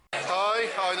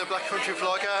I'm the Black Country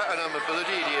Vlogger and I'm a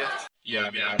bloody idiot. Yeah.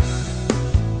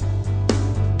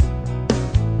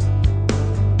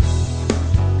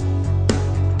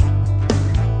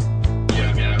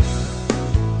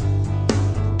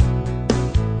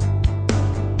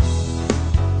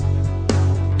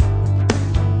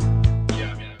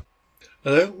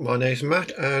 Hello, my name's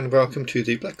Matt and welcome to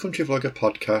the Black Country Vlogger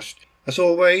podcast. As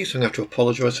always, I'm going to have to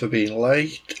apologise for being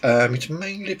late. It's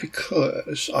mainly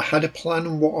because I had a plan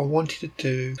on what I wanted to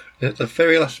do, and at the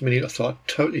very last minute I thought I'd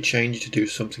totally change it to do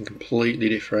something completely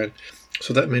different.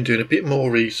 So that meant doing a bit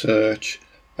more research,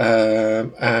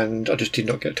 and I just did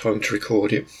not get time to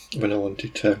record it when I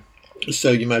wanted to.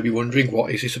 So you may be wondering,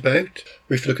 what is this about?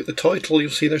 If you look at the title, you'll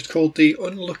see that it's called The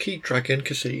Unlucky Dragon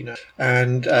Casino.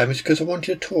 And it's because I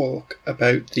wanted to talk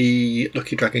about the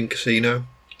Lucky Dragon Casino.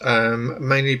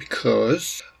 Mainly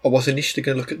because I was initially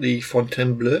going to look at the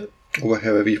Fontainebleau, or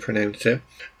however you pronounce it,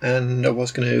 and I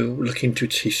was going to look into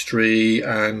its history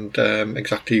and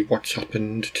exactly what's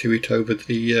happened to it over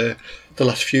the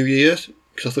last few years,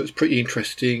 because I thought it was pretty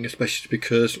interesting, especially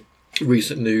because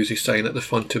recent news is saying that the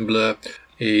Fontainebleau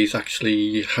is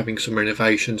actually having some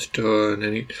renovations done,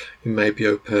 and it may be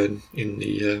open in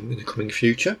the coming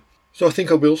future. So I think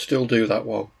I will still do that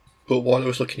one. But while I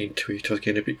was looking into it, I was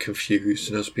getting a bit confused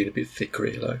and I was being a bit thick,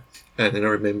 really. And then I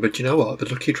remembered, you know what, the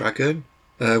Lucky Dragon,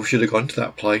 we should have gone to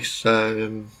that place. I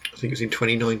think it was in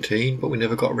 2019, but we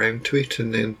never got around to it,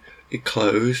 and then it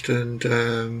closed, and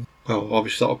well,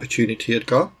 obviously that opportunity had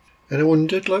gone. And I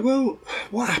wondered, like, well,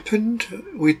 what happened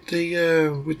with the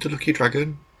Lucky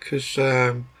Dragon? Because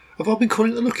have I been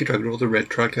calling it the Lucky Dragon or the Red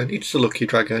Dragon? It's the Lucky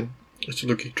Dragon. It's the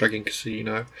Lucky Dragon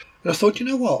Casino. And I thought, you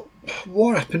know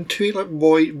what happened to it? Like,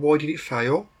 why did it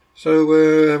fail?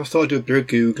 So I thought I'd do a bit of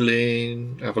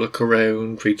Googling, have a look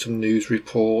around, read some news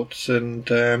reports, and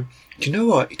do you know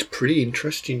what? It's pretty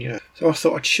interesting, yeah. So I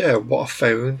thought I'd share what I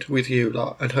found with you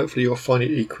lot, and hopefully you'll find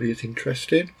it equally as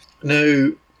interesting.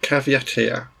 Now, caveat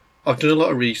here, I've done a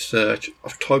lot of research,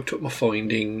 I've typed up my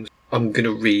findings, I'm going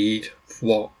to read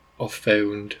what I've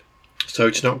found. So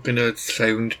it's not going to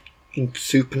sound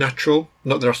supernatural,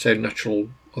 not that I sound natural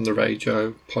on the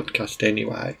radio podcast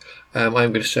anyway. I am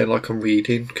going to sound like I'm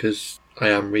reading, because I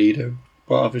am reading.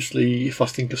 But obviously, if I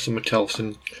think of something else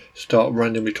and start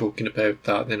randomly talking about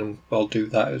that, then I'll do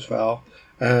that as well.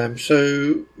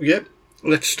 So, yep,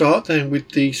 let's start then with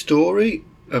the story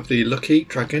of the Lucky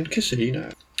Dragon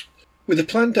Casino. With the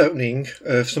planned opening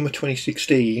of summer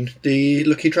 2016, the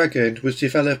Lucky Dragon was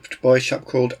developed by a chap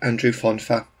called Andrew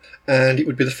Fonfa, and it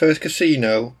would be the first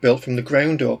casino built from the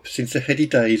ground up since the heady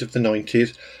days of the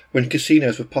 90s, when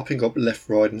casinos were popping up left,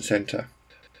 right and centre.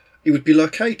 It would be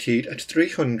located at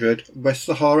 300 West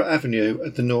Sahara Avenue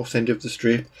at the north end of the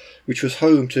strip, which was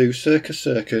home to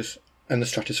Circus and the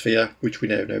Stratosphere, which we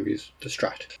now know is the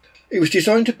Strat. It was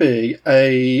designed to be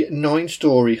a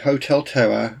 9-storey hotel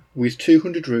tower with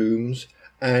 200 rooms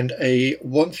and a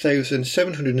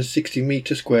 1,760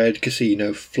 metre squared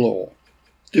casino floor.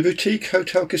 The boutique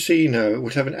hotel casino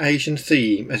would have an Asian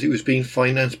theme, as it was being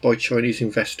financed by Chinese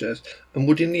investors, and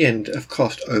would in the end have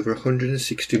cost over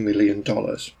 $160 million.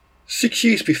 6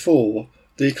 years before,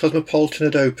 the Cosmopolitan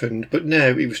had opened, but now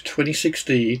it was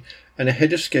 2016, and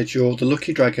ahead of schedule, the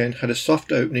Lucky Dragon had a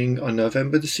soft opening on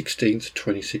November the 16th,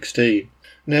 2016.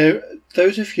 Now,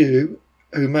 those of you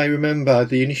who may remember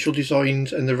the initial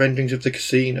designs and the renderings of the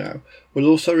casino will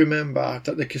also remember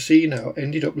that the casino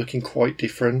ended up looking quite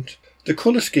different. The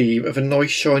colour scheme of a nice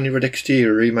shiny red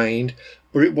exterior remained,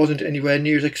 but it wasn't anywhere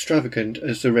near as extravagant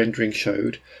as the rendering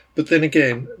showed. But then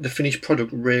again, the finished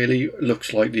product really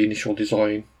looks like the initial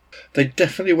design. They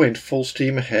definitely went full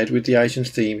steam ahead with the Asian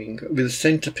theming, with a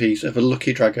centrepiece of a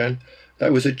Lucky Dragon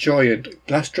that was a giant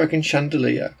glass dragon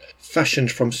chandelier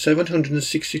fashioned from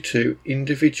 762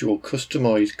 individual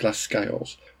customised glass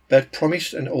scales. They had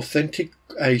promised an authentic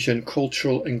Asian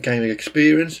cultural and gaming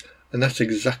experience, and that's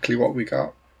exactly what we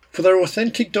got. For their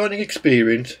authentic dining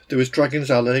experience, there was Dragon's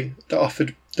Alley, that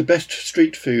offered the best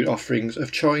street food offerings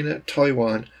of China,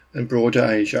 Taiwan and broader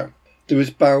Asia. There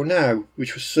was Bao Now,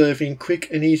 which was serving quick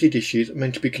and easy dishes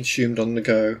meant to be consumed on the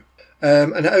go.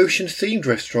 An ocean-themed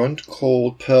restaurant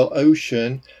called Pearl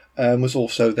Ocean was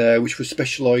also there, which was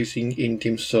specialising in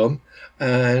dim sum.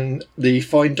 And the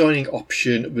fine dining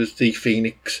option was the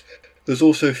Phoenix. There's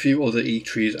also a few other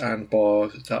eateries and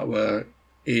bars that were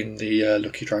in the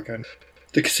Lucky Dragon.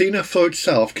 The casino floor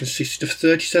itself consisted of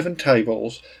 37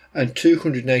 tables and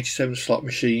 287 slot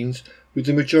machines, with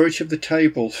the majority of the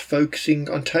tables focusing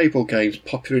on table games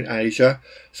popular in Asia.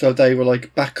 So they were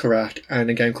like Baccarat and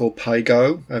a game called Pay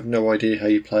Go. I have no idea how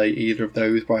you play either of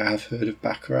those, but I have heard of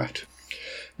Baccarat.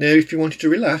 Now, if you wanted to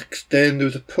relax, then there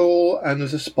was a pool and there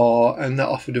was a spa, and that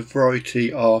offered a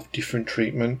variety of different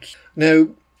treatments. Now,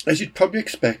 as you'd probably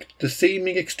expect, the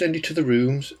theming extended to the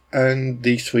rooms and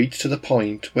the suites to the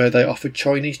point where they offered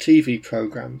Chinese TV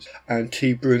programmes and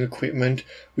tea brewing equipment,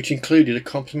 which included a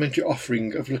complimentary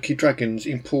offering of Lucky Dragon's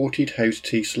imported house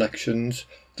tea selections.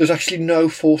 There's actually no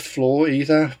fourth floor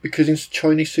either, because in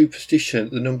Chinese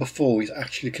superstition, the number 4 is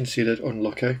actually considered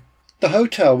unlucky. The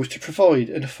hotel was to provide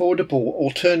an affordable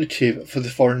alternative for the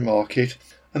foreign market,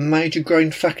 a major growing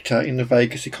factor in the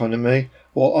Vegas economy,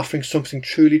 while offering something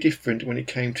truly different when it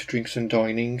came to drinks and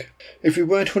dining. If we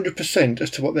weren't 100%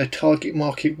 as to what their target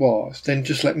market was, then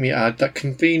just let me add that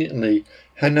conveniently,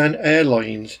 Hainan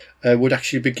Airlines would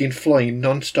actually begin flying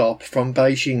non-stop from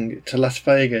Beijing to Las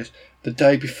Vegas the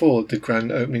day before the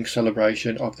grand opening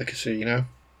celebration of the casino.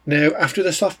 Now, after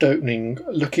the soft opening,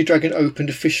 Lucky Dragon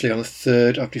opened officially on the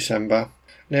 3rd of December.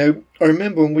 Now, I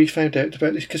remember when we found out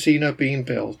about this casino being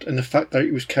built and the fact that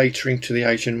it was catering to the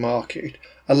Asian market,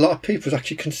 a lot of people was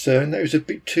actually concerned that it was a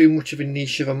bit too much of a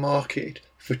niche of a market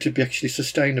for it to be actually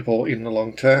sustainable in the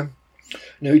long term.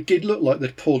 Now, it did look like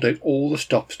they'd pulled out all the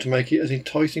stops to make it as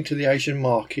enticing to the Asian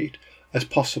market as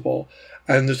possible,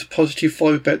 and there's a positive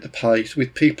vibe about the place,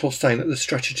 with people saying that the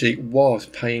strategy was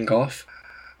paying off.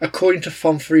 According to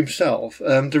Fonfer himself,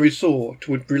 the resort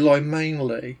would rely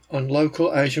mainly on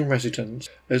local Asian residents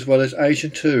as well as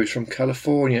Asian tourists from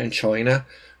California and China,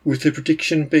 with the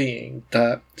prediction being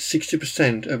that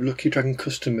 60% of Lucky Dragon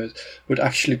customers would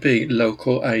actually be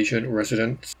local Asian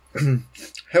residents.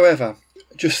 However,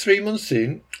 just 3 months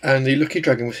in, and the Lucky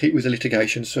Dragon was hit with a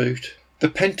litigation suit. The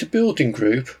Penta Building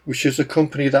Group, which is a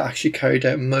company that actually carried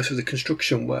out most of the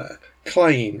construction work,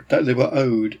 claimed that they were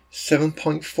owed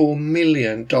 $7.4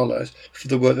 million for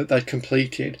the work that they'd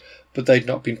completed, but they'd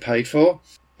not been paid for.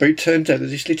 But it turns out that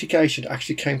this litigation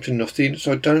actually came to nothing,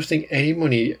 so I don't think any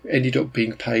money ended up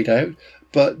being paid out,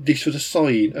 but this was a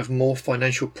sign of more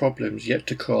financial problems yet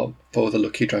to come for the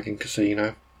Lucky Dragon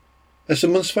Casino. As the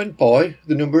months went by,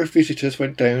 the number of visitors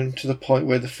went down to the point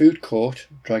where the food court,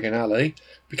 Dragon Alley,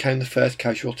 became the first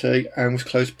casualty and was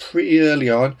closed pretty early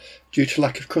on due to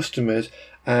lack of customers,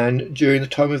 and during the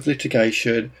time of the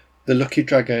litigation, the Lucky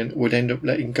Dragon would end up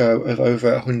letting go of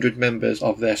over 100 members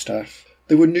of their staff.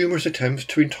 There were numerous attempts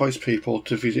to entice people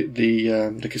to visit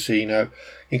the casino,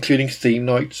 including theme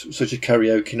nights such as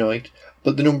karaoke night,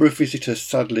 but the number of visitors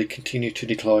sadly continued to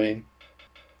decline.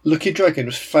 Lucky Dragon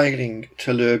was failing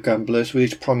to lure gamblers with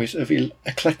its promise of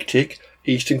eclectic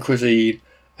Eastern cuisine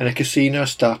and a casino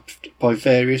staffed by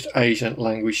various Asian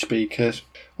language speakers.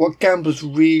 What gamblers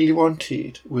really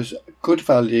wanted was good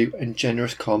value and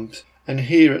generous comps, and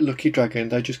here at Lucky Dragon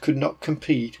they just could not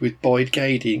compete with Boyd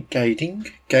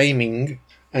gaming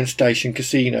and station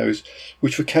casinos,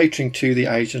 which were catering to the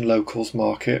Asian locals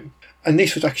market. And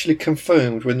this was actually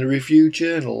confirmed when the Review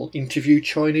Journal interviewed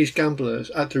Chinese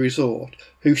gamblers at the resort,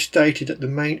 who stated that the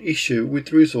main issue with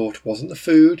the resort wasn't the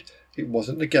food, it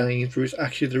wasn't the games, but it was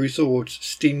actually the resort's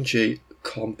stingy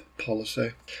comp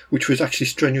policy, which was actually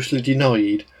strenuously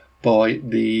denied by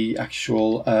the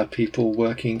actual people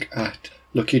working at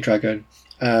Lucky Dragon.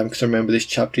 Because I remember this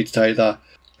chap did say that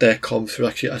their comps were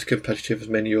actually as competitive as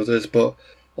many others, but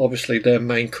obviously their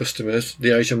main customers,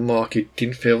 the Asian market,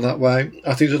 didn't feel that way.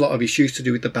 I think there's a lot of issues to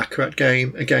do with the Baccarat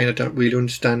game. Again, I don't really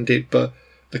understand it, but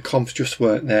the comps just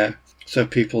weren't there, so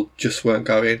people just weren't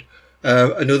going.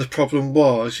 Another problem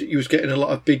was you was getting a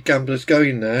lot of big gamblers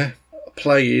going there,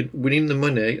 playing, winning the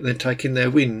money, and then taking their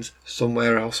wins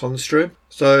somewhere else on the strip.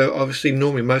 So obviously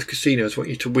normally most casinos want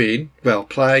you to win, well,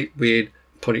 play, win,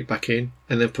 put it back in,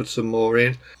 and then put some more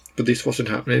in. But this wasn't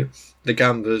happening. The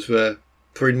gamblers were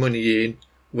putting money in,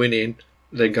 winning,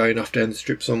 then going off down the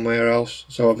strip somewhere else.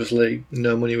 So obviously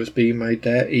no money was being made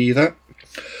there either.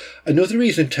 Another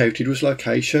reason touted was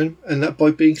location, and that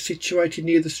by being situated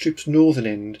near the strip's northern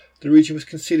end, the region was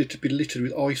considered to be littered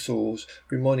with eyesores,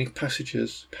 reminding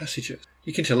passengers,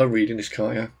 you can tell I'm reading this,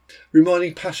 can't you?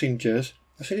 Reminding passengers,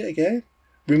 I said it again,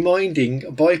 reminding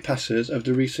bypassers of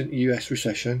the recent US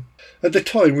recession. At the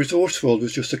time, Resorts World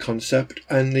was just a concept,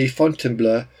 and the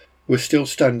Fontainebleau was still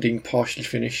standing partially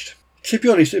finished. To be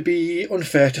honest, it'd be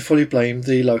unfair to fully blame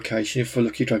the location for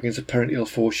Lucky Dragon's apparent ill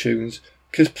fortunes,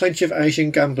 because plenty of Asian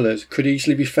gamblers could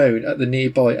easily be found at the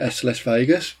nearby SLS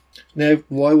Vegas. Now,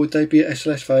 why would they be at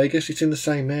SLS Vegas? It's in the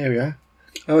same area.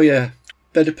 Oh yeah,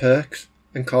 better perks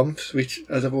and comps, which,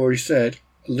 as I've already said,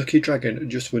 Lucky Dragon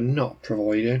just were not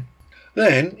providing.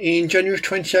 Then, in January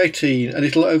 2018, a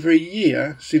little over a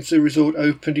year since the resort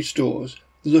opened its doors,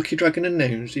 the Lucky Dragon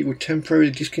announced it would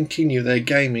temporarily discontinue their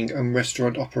gaming and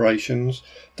restaurant operations.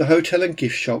 The hotel and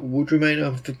gift shop would remain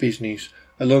open for business,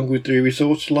 along with the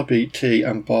resort's lobby, tea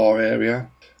and bar area.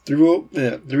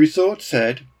 The resort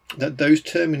said that those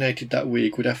terminated that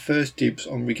week would have first dibs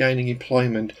on regaining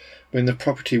employment when the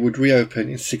property would reopen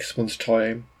in 6 months'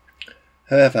 time.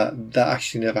 However, that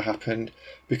actually never happened,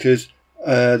 because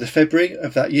the February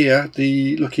of that year,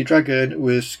 the Lucky Dragon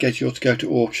was scheduled to go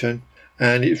to auction,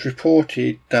 and it was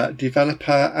reported that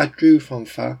developer Andrew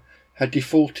Fonfa had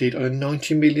defaulted on a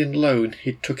 $90 million loan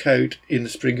he took out in the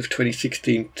spring of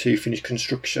 2016 to finish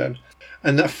construction,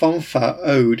 and that Fonfa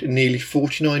owed nearly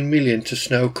 $49 million to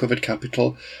Snow Covered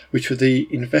Capital, which was the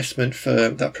investment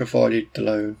firm that provided the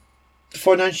loan. The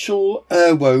financial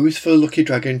woes for Lucky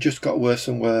Dragon just got worse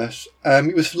and worse.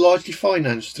 It was largely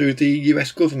financed through the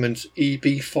US government's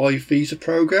EB-5 visa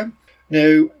program.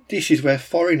 Now, this is where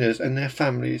foreigners and their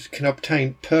families can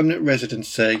obtain permanent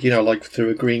residency, like through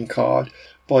a green card,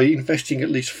 by investing at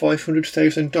least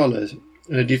 $500,000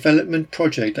 in a development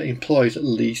project that employs at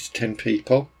least 10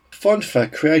 people.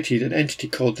 Fonfa created an entity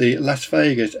called the Las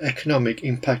Vegas Economic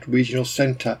Impact Regional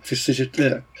Center to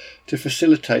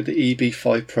facilitate the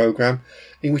EB-5 program,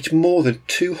 in which more than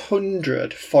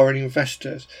 200 foreign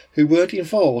investors who weren't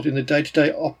involved in the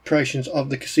day-to-day operations of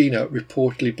the casino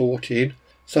reportedly bought in.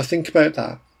 So think about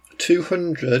that.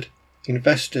 200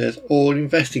 investors all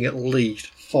investing at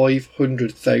least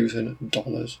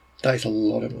 $500,000. That is a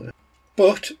lot of money.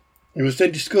 But it was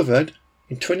then discovered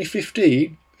in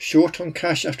 2015, short on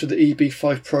cash after the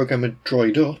EB-5 program had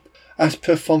dried up. As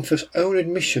per Fonfa's own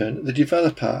admission, the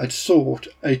developer had sought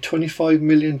a $25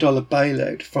 million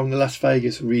bailout from the Las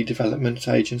Vegas Redevelopment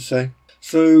Agency.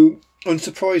 So,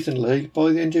 unsurprisingly,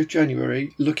 by the end of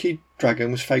January, Lucky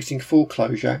Dragon was facing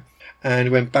foreclosure and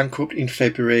went bankrupt in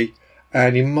February,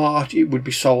 and in March it would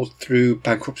be sold through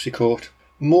bankruptcy court.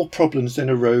 More problems then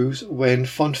arose when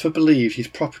Fonfa believed his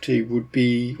property would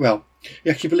be, he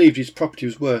actually believed his property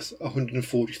was worth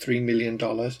 $143 million,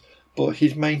 but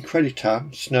his main creditor,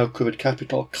 Snow Covered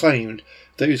Capital, claimed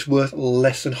that it was worth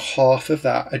less than half of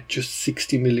that at just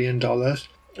 $60 million.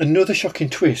 Another shocking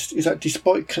twist is that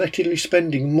despite collectively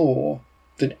spending more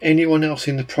than anyone else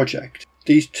in the project,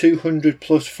 these 200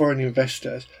 plus foreign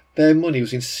investors, their money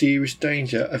was in serious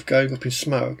danger of going up in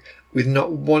smoke, with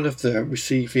not one of them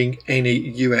receiving any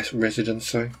US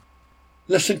residency.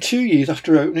 Less than 2 years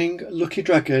after opening, Lucky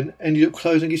Dragon ended up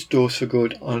closing its doors for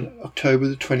good on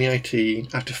October 2018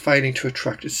 after failing to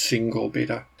attract a single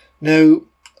bidder. Now,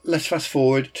 let's fast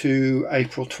forward to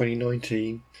April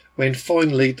 2019, when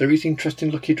finally there is interest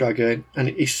in Lucky Dragon and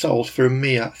it is sold for a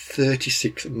mere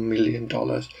 $36 million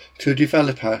to a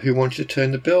developer who wanted to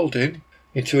turn the building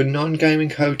into a non-gaming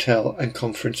hotel and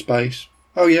conference space.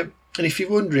 Oh yeah, and if you're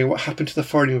wondering what happened to the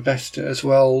foreign investors,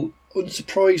 well,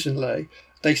 unsurprisingly,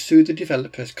 they sued the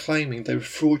developers, claiming they were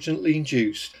fraudulently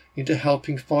induced into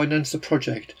helping finance the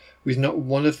project, with not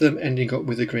one of them ending up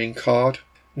with a green card.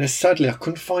 Now, sadly, I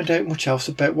couldn't find out much else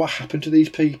about what happened to these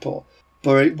people,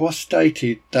 but it was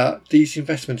stated that these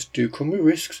investments do come with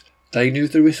risks. They knew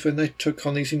the risk when they took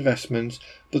on these investments,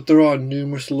 but there are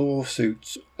numerous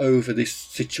lawsuits over this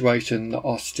situation that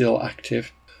are still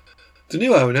active. The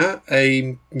new owner,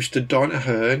 a Mr. Don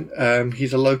Ahern,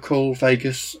 he's a local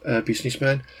Vegas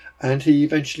businessman, and he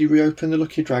eventually reopened the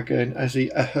Lucky Dragon as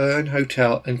the Ahern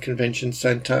Hotel and Convention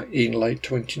Centre in late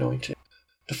 2019.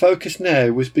 The focus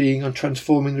now was being on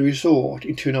transforming the resort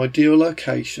into an ideal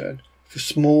location for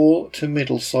small to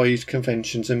middle-sized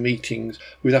conventions and meetings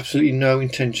with absolutely no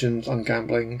intentions on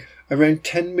gambling. Around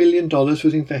 $10 million was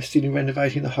invested in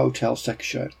renovating the hotel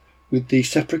section, with the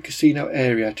separate casino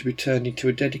area to be turned into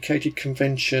a dedicated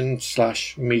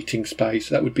convention/meeting space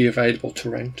that would be available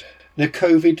to rent. Now,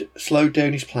 COVID slowed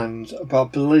down his plans, but I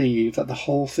believe that the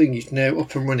whole thing is now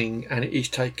up and running and it is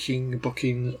taking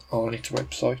bookings on its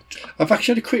website. I've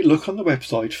actually had a quick look on the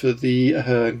website for the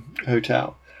Ahern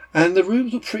Hotel, and the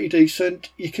rooms look pretty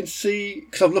decent. You can see,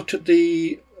 because I've looked at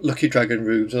the Lucky Dragon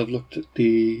rooms, I've looked at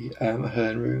the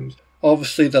Ahern rooms.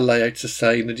 Obviously the layout's the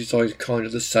same, the design's kind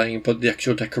of the same, but the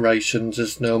actual decorations,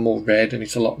 there's no more red and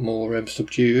it's a lot more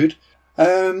subdued.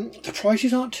 The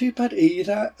prices aren't too bad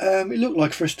either. It looked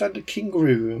like for a standard king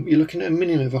room, you're looking at a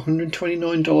minimum of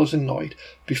 $129 a night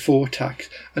before tax,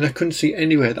 and I couldn't see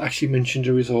anywhere that actually mentioned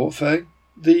a resort fee.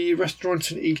 The restaurants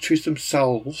and eateries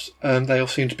themselves, they all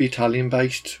seem to be Italian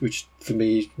based, which for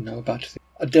me is no bad thing.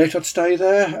 I doubt I'd stay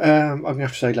there. I'm going to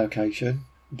have to say location,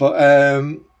 but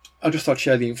I just thought I'd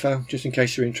share the info just in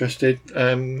case you're interested.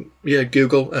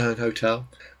 Google hotel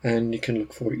and you can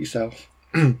look for it yourself.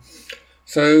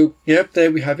 So, yep, there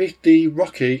we have it, the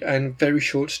rocky and very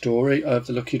short story of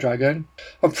the Lucky Dragon.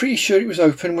 I'm pretty sure it was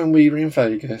open when we were in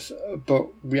Vegas, but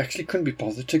we actually couldn't be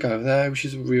bothered to go there, which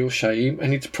is a real shame,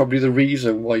 and it's probably the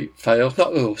reason why it failed.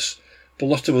 Not us, But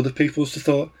lots of other people just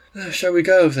thought, shall we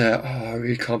go there? Oh, I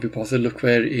really can't be bothered, look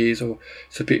where it is, or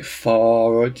it's a bit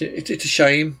far, or it's a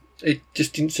shame. It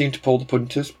just didn't seem to pull the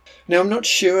punters. Now, I'm not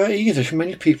sure either if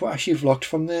many people actually vlogged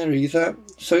from there either,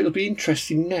 so it'll be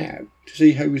interesting now to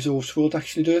see how Resorts World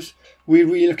actually does. We're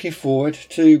really looking forward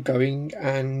to going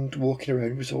and walking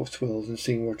around Resorts World and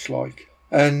seeing what it's like.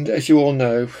 And as you all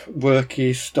know, work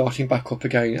is starting back up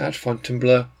again at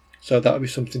Fontainebleau, so that'll be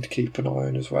something to keep an eye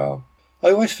on as well.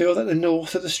 I always feel that the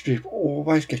north of the Strip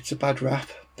always gets a bad rap,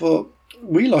 but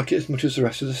we like it as much as the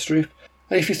rest of the Strip.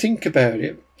 And if you think about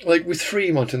it, like with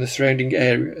Fremont and the surrounding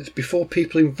areas, before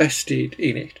people invested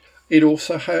in it, it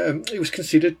also it was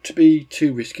considered to be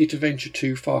too risky to venture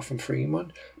too far from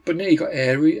Fremont. But now you've got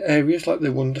areas like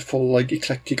the wonderful, like,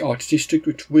 eclectic arts district,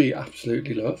 which we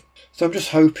absolutely love. So I'm just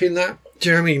hoping that, do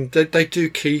you know what I mean, that they do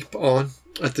keep on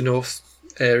at the north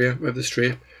area of the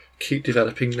Strip, keep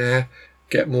developing there,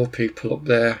 get more people up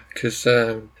there, because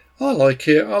I like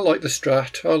it. I like the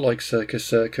Strat. I like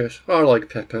Circus. I like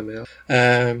Peppermill.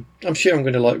 I'm sure I'm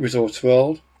going to like Resorts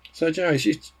World. So, you know,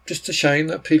 it's just a shame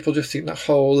that people just think that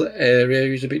whole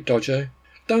area is a bit dodgy.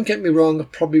 Don't get me wrong, I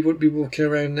probably wouldn't be walking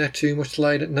around there too much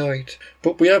late at night.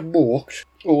 But we have walked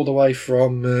all the way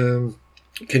from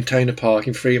Container Park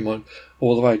in Fremont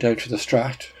all the way down to the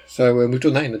Strat. So we've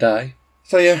done that in the day.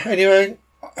 So yeah, anyway,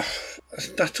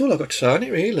 that's all I've got to say on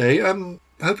it really.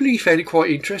 Hopefully you found it quite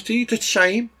interesting. It's a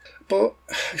shame. But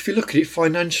if you look at it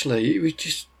financially,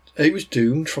 it was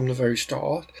doomed from the very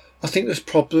start. I think there's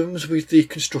problems with the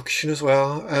construction as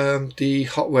well. The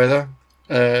hot weather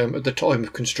at the time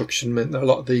of construction meant that a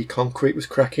lot of the concrete was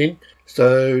cracking.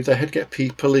 So they had to get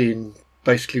people in,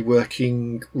 basically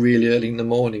working really early in the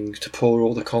mornings to pour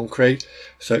all the concrete,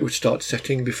 so it would start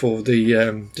setting before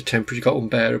the temperature got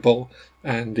unbearable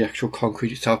and the actual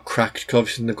concrete itself cracked, because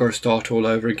obviously they've got to start all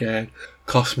over again.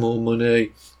 Cost more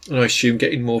money, and I assume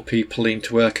getting more people in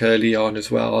to work early on as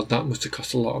well, that must have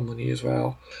cost a lot of money as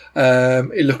well.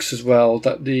 It looks as well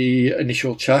that the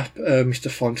initial chap, Mr.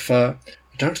 Fontfort,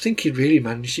 I don't think he really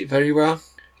managed it very well.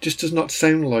 It just does not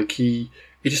sound like he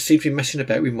just seems to be messing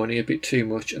about with money a bit too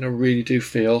much, and I really do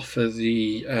feel for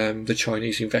the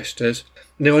Chinese investors.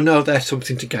 Now, I know there's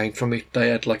something to gain from it. They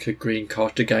had like a green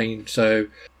card to gain, so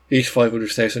each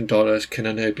 $500,000 can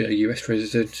I now be a US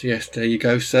resident. Yes, there you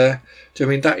go, sir. So, I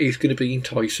mean, that is going to be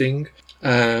enticing.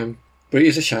 But it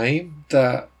is a shame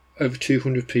that over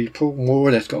 200 people, more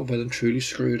or less, got well and truly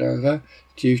screwed over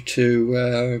due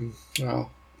to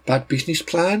bad business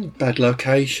plan, bad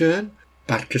location,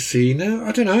 bad casino.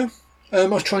 I don't know. I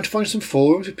was trying to find some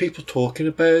forums with people talking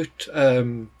about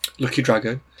Lucky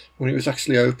Dragon when it was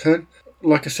actually open.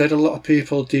 Like I said, a lot of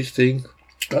people did think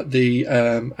that the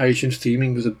Asian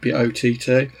theming was a bit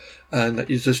OTT, and that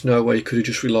there's just no way you could have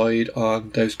just relied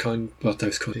on those kind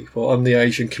of people, on the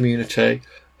Asian community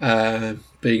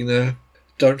being there.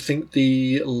 Don't think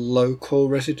the local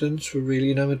residents were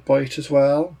really enamoured by it as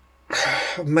well.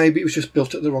 Maybe it was just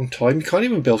built at the wrong time. You can't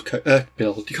even you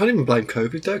can't even blame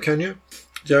COVID though, can you?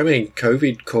 Do you know what I mean?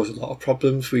 COVID caused a lot of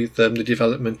problems with the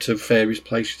development of various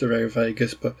places around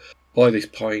Vegas, but by this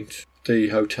point, the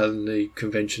hotel and the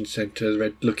convention centre, the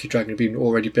Red Lucky Dragon, had been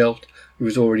already built. It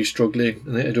was already struggling,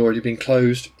 and it had already been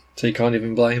closed, so you can't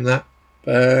even blame that.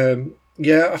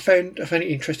 Yeah, I found it an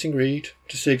interesting read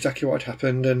to see exactly what had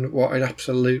happened and what an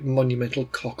absolute monumental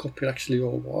cock-up it actually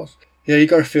all was. Yeah, you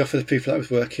got to feel for the people that was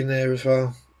working there as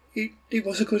well. It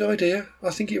was a good idea. I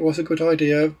think it was a good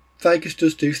idea. Vegas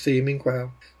does do theming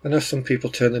well. I know some people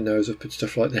turn their nose up at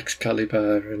stuff like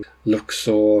Excalibur and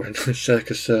Luxor and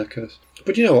Circus.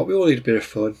 But you know what? We all need a bit of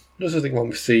fun. There's nothing wrong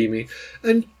with theming.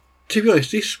 And to be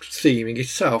honest, this theming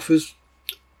itself was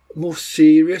more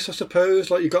serious, I suppose.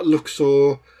 Like, you've got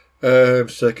Luxor,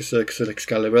 Circus and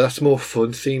Excalibur. That's more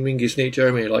fun theming, isn't it,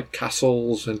 Jeremy? Like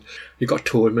castles, and you've got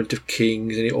Tournament of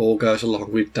Kings, and it all goes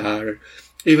along with that. And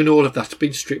even all of that's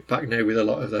been stripped back now with a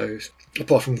lot of those.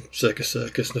 Apart from Circus,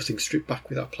 nothing's stripped back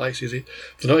with that place, is it?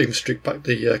 They're not even stripped back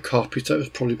the carpet that has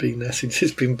probably been there since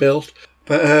it's been built.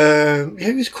 But yeah,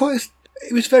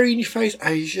 it was very in your face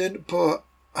Asian, but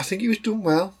I think it was done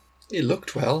well. It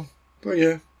looked well. But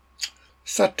yeah,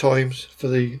 sad times for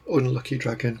the unlucky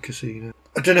Dragon Casino.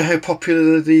 I don't know how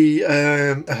popular the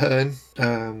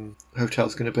Ahern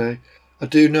hotel's going to be. I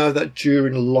do know that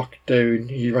during lockdown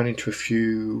he ran into a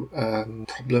few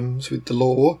problems with the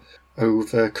law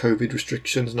over COVID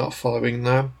restrictions, not following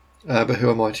them. But who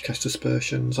am I to cast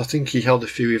aspersions? I think he held a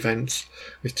few events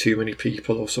with too many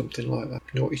people or something like that.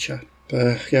 Naughty chap.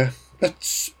 But yeah,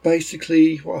 that's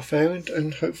basically what I found,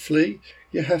 and hopefully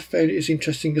you have found it as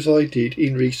interesting as I did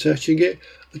in researching it.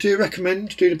 I do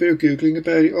recommend doing a bit of Googling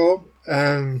about it all.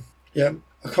 Yeah,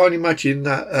 I can't imagine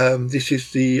that this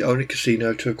is the only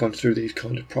casino to have gone through these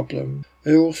kind of problems.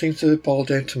 It all seems to boil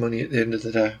down to money at the end of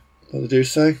the day. What they do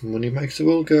say, money makes the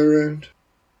world go round.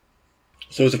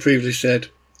 So as I previously said,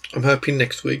 I'm hoping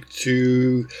next week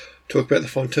to talk about the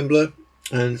font tumbler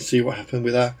and see what happened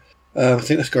with that. I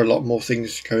think there's got a lot more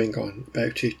things going on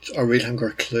about it. I really haven't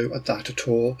got a clue at that at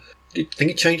all. Do you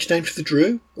think it changed name to the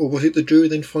Drew? Or was it the Drew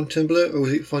then Font Tumbler? Or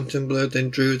was it Font Tumbler then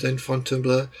Drew then Font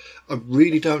Tumbler? I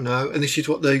really don't know. And this is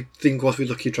what the thing was with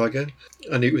Lucky Dragon.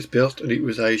 And it was built and it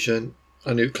was Asian.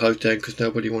 And it closed down because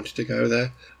nobody wanted to go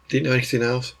there. Didn't know anything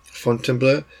else. Font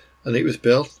Tumbler. And it was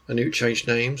built and it changed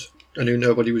names. I knew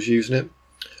nobody was using it.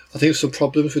 I think there's some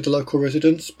problems with the local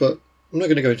residents. But I'm not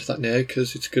going to go into that now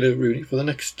because it's going to ruin it for the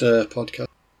next podcast.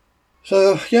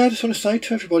 So, yeah, I just want to say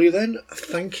to everybody then,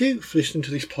 thank you for listening to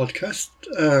this podcast.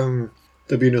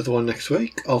 There'll be another one next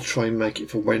week. I'll try and make it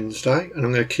for Wednesday, and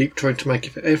I'm going to keep trying to make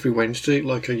it for every Wednesday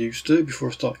like I used to before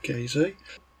I start KZ.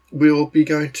 We'll be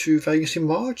going to Vegas in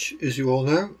March, as you all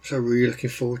know, so really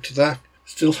looking forward to that.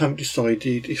 Still haven't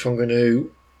decided if I'm going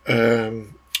to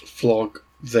vlog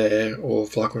there or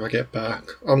vlog when I get back.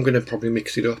 I'm going to probably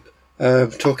mix it up.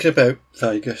 Talking about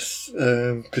Vegas,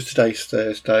 because today's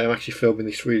Thursday, I'm actually filming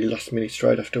this really last minute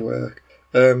straight after work.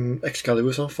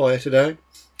 Excalibur's on fire today.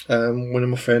 One of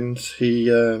my friends,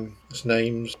 his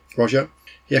name's Roger,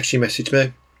 he actually messaged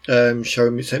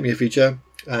me, sent me a video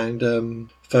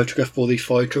and photographed all these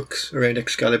fire trucks around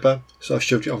Excalibur. So I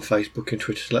shoved it on Facebook and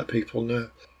Twitter to let people know.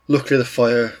 Luckily the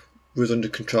fire was under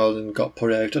control and got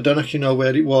put out. I don't actually know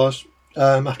where it was.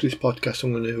 After this podcast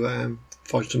I'm going to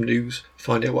find some news,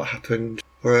 find out what happened.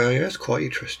 Yeah, it's quite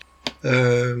interesting.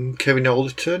 Kevin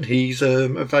Alderton, he's at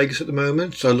Vegas at the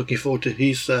moment, so looking forward to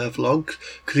his vlogs,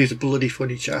 because he's a bloody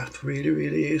funny chap, really,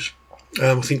 really is.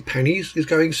 I think Penny's is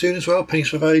going soon as well, Penny's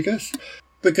for Vegas.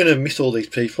 We're going to miss all these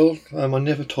people. I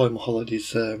never time my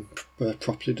holidays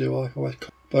properly, do I?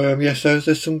 But yeah, so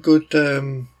there's some good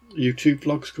YouTube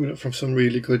vlogs coming up from some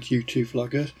really good YouTube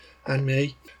vloggers, and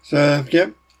me. So,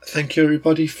 yeah, thank you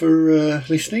everybody for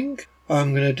listening.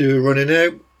 I'm going to do a running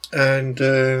out,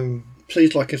 and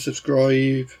please like and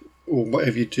subscribe, or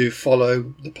whatever you do,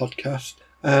 follow the podcast.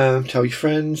 Tell your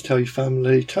friends, tell your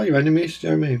family, tell your enemies,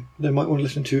 you know what I mean? They might want to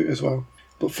listen to it as well.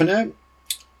 But for now,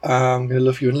 I'm going to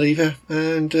love you and leave you,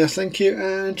 and thank you,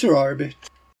 and ta-ra a bit.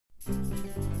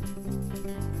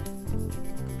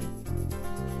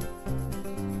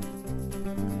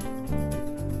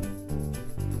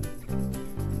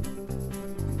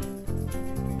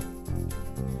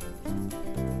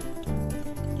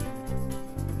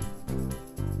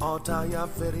 I have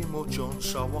very much on,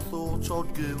 so I thought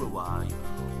I'd go away.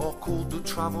 I called the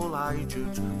travel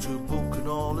agent to book an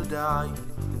holiday.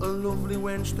 A lovely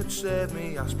wench that served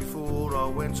me asked before I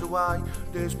went away.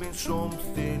 There's been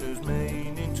something who's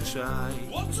meaning to say.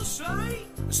 What to say? I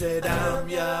said, yam,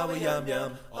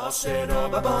 yam. I said, oh,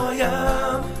 bye,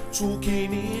 yam.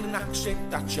 Talking in an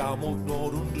accent that you might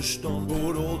not understand.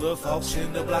 But all the folks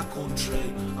in the black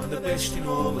country, I'm the best in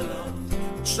all the land.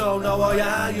 So now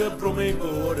I hear you brumming,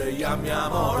 but a yam,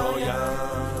 or a yam.